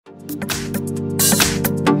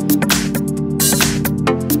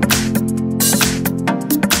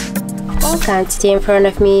Welcome, today in front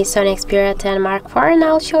of me Sony Xperia 10 Mark IV, and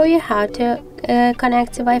I'll show you how to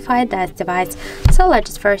connect to Wi-Fi that device. So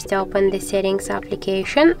let's just first open the settings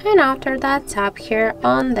application, and after that tap here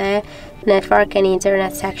on the network and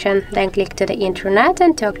internet section, then click to the internet,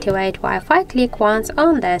 and to activate Wi-Fi click once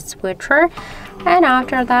on the switcher, and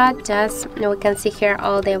after that we can see here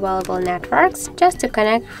all the available networks. Just to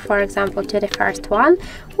connect, for example, to the first one,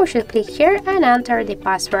 we should click here and enter the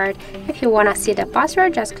password. If you want to see the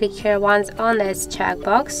password, just click here once on this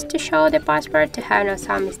checkbox to show the password to have no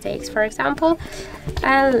some mistakes, for example.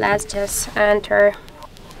 And let's just enter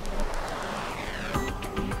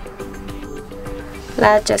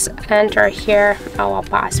here our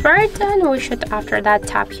password, and we should after that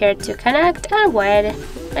tap here to connect and wait,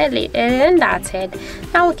 and that's it.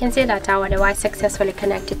 Now we can see that our device successfully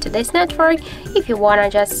connected to this network. If you want to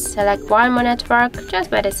just select one more network, just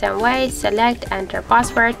by the same way, select, enter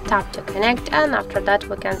password, tap to connect, and after that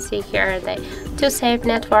we can see here the two saved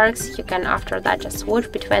networks. You can after that just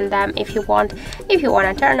switch between them if you want. If you want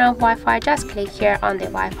to turn off Wi-Fi, just click here on the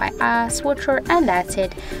Wi-Fi switcher, and that's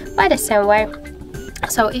it. By the same way,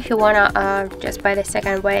 so if you wanna just by the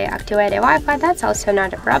second way activate the Wi-Fi, that's also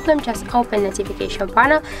not a problem. Just open notification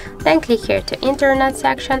panel, then click here to internet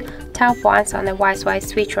section, tap once on the Wi-Fi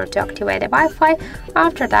switcher to activate the Wi-Fi.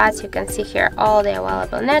 After that you can see here all the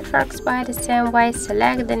available networks. By the same way,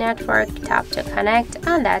 select the network, tap to connect,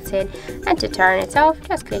 and that's it. And to turn it off,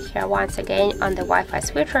 just click here once again on the Wi-Fi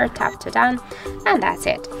switcher, tap to done, and that's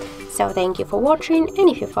it. So thank you for watching, and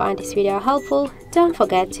if you find this video helpful, don't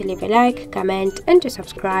forget to leave a like, comment, and to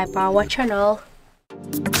subscribe our channel.